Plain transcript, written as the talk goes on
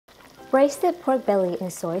Braised pork belly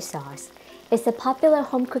in soy sauce is a popular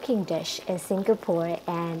home cooking dish in Singapore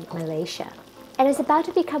and Malaysia, and it's about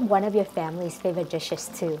to become one of your family's favorite dishes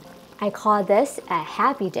too. I call this a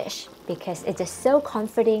happy dish because it's just so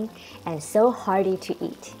comforting and so hearty to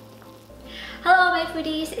eat. Hello my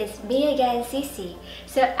foodies, it's me again, CiCi.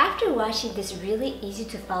 So after watching this really easy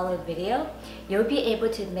to follow video, you'll be able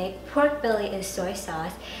to make pork belly in soy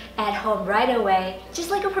sauce at home right away,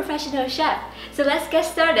 just like a professional chef. So let's get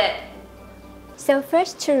started. So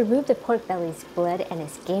first, to remove the pork belly's blood and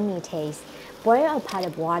its gamey taste, boil a pot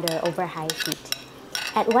of water over high heat.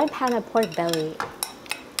 Add 1 pound of pork belly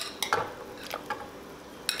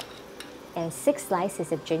and 6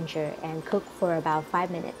 slices of ginger and cook for about 5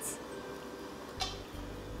 minutes.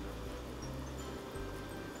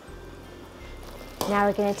 Now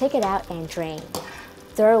we're going to take it out and drain.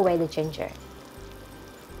 Throw away the ginger.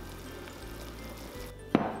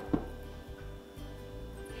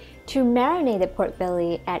 To marinate the pork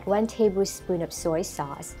belly, add 1 tablespoon of soy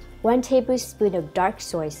sauce, 1 tablespoon of dark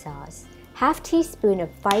soy sauce, ½ teaspoon of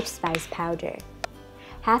 5-spice powder,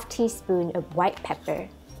 ½ teaspoon of white pepper,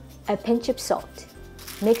 a pinch of salt.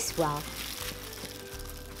 Mix well.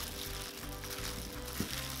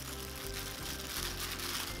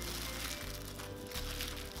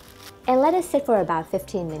 And let it sit for about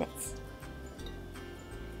 15 minutes.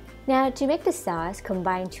 Now to make the sauce,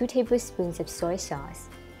 combine 2 tablespoons of soy sauce,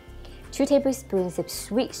 2 tablespoons of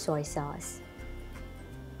sweet soy sauce,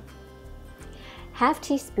 ½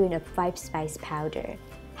 teaspoon of 5-spice powder,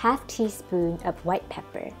 ½ teaspoon of white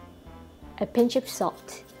pepper, a pinch of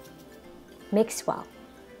salt. Mix well.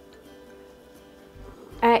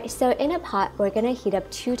 Alright, so in a pot, we're going to heat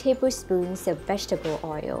up 2 tablespoons of vegetable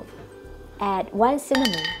oil. Add 1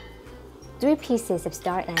 cinnamon, 3 pieces of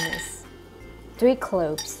star anise, 3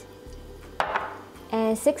 cloves,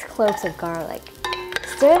 and 6 cloves of garlic.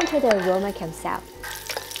 Stir until the aroma comes out.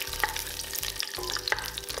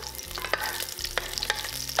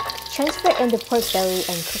 Transfer in the pork belly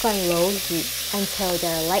and cook on low heat until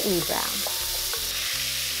they're lightly brown.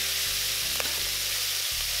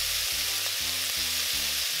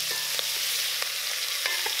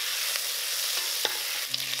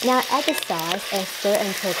 Now add the sauce and stir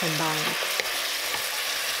until combined.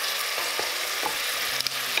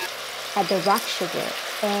 Add the rock sugar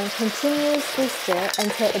and continuously stir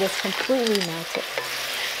until it is completely melted.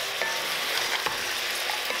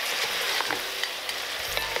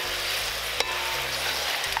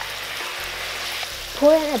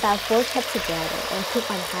 Pour in about 4 cups of water and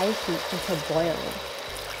cook on high heat until boiling.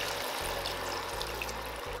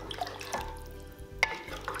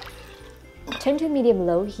 Turn to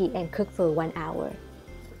medium-low heat and cook for 1 hour.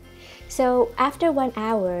 So after 1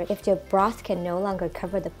 hour, if your broth can no longer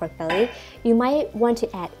cover the pork belly, you might want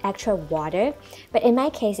to add extra water, but in my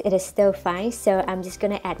case it is still fine, so I'm just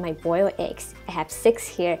gonna add my boiled eggs. I have 6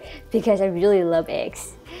 here because I really love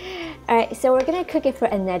eggs. Alright, so we're gonna cook it for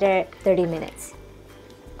another 30 minutes.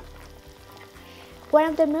 One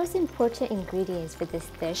of the most important ingredients for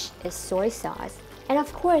this dish is soy sauce, and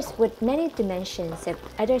of course with many dimensions of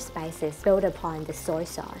other spices built upon the soy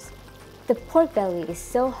sauce. The pork belly is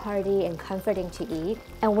so hearty and comforting to eat,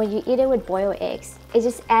 and when you eat it with boiled eggs, it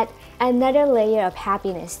just adds another layer of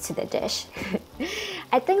happiness to the dish.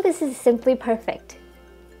 I think this is simply perfect.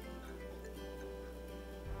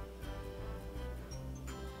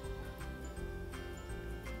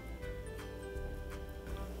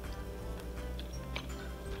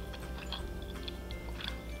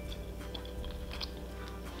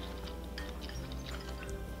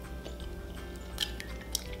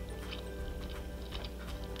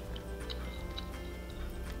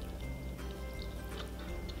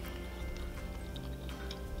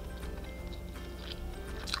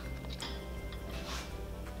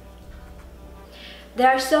 There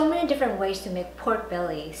are so many different ways to make pork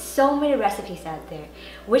belly, so many recipes out there.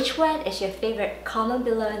 Which one is your favorite? Comment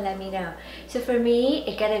below and let me know. So for me,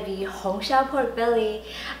 it gotta be Hong Shao pork belly.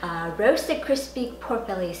 Roasted crispy pork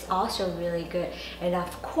belly is also really good. And of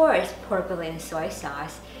course, pork belly and soy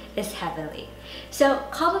sauce is heavenly. So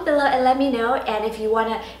comment below and let me know, and if you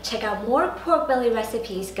wanna check out more pork belly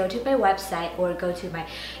recipes, go to my website or go to my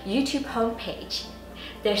YouTube homepage.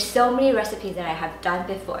 There's so many recipes that I have done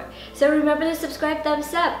before. So remember to subscribe,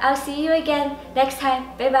 thumbs up. I'll see you again next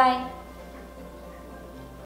time. Bye bye.